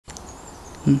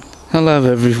Hello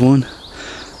everyone.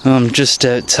 I'm just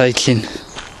out taking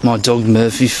my dog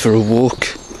Murphy for a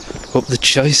walk up the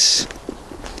chase.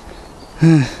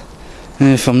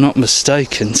 If I'm not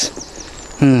mistaken,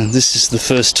 this is the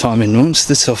first time in months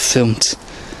that I've filmed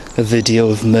a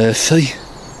video of Murphy.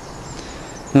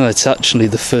 No, it's actually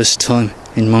the first time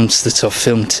in months that I've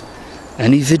filmed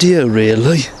any video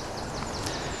really.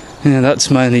 That's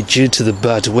mainly due to the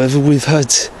bad weather we've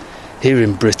had here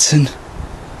in Britain.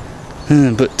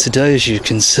 But today, as you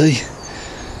can see,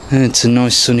 it's a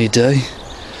nice sunny day,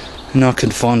 and I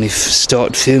can finally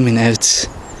start filming out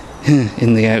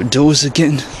in the outdoors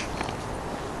again.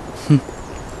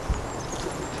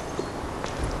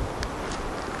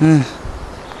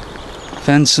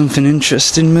 Found something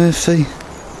interesting, Murphy?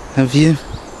 Have you?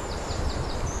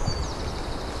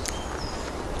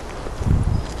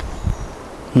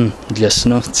 Guess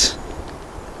not.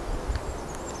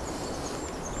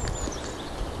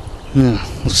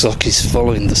 Looks like he's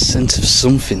following the scent of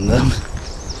something though.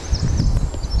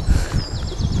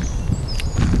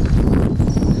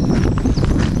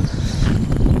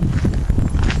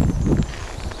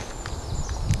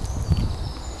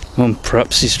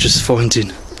 Perhaps he's just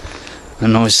finding a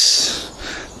nice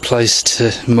place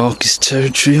to mark his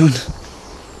territory on.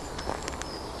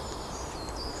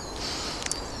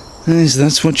 Is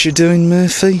that what you're doing,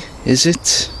 Murphy? Is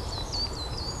it?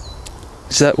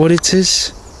 Is that what it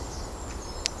is?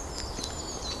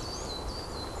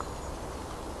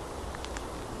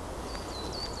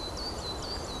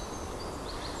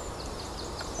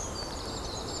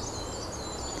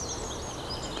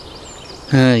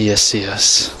 Yes he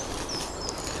has.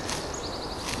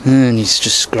 And he's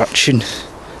just scratching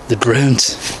the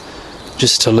ground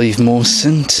just to leave more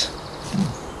scent.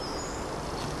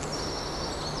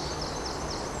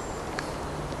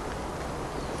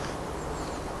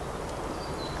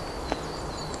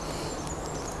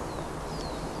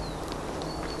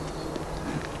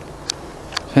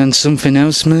 Found something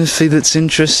else, Murphy, that's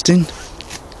interesting?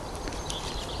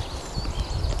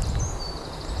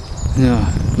 No,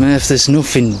 Murph, there's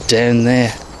nothing down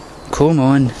there. Come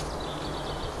on.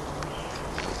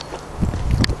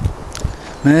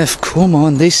 Murph, come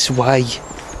on, this way.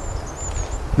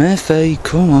 Murphy,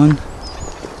 come on.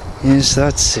 Yes,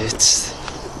 that's it.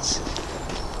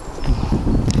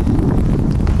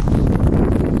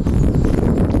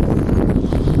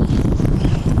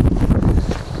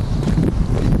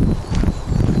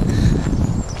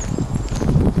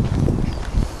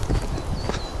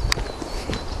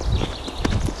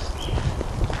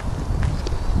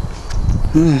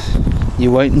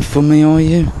 You waiting for me, are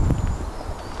you?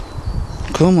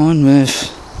 Come on, Murph.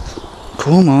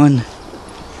 Come on.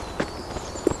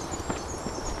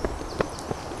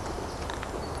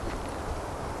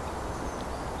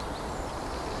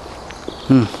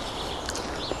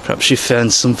 Perhaps you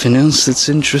found something else that's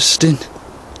interesting.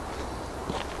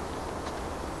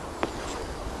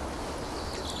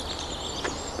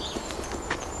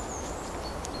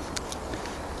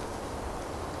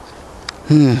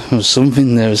 Well,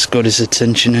 something there has got his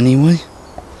attention anyway.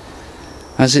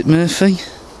 Has it, Murphy?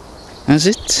 Has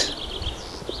it?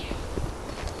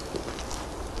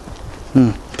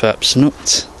 Perhaps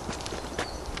not.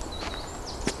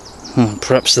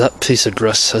 Perhaps that piece of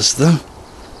grass has though.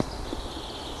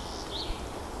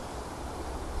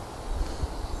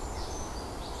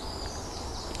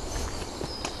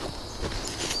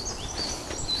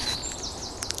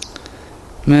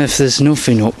 Murph, there's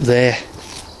nothing up there.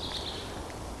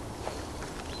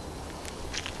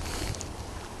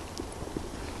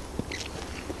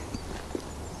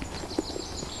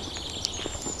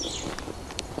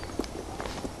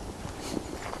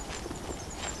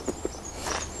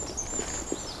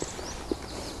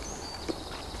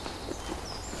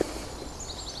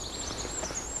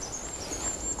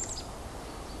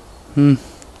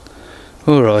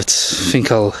 Alright, I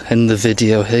think I'll end the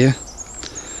video here.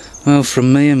 Well,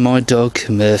 from me and my dog,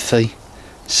 Murphy,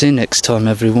 see you next time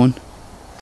everyone.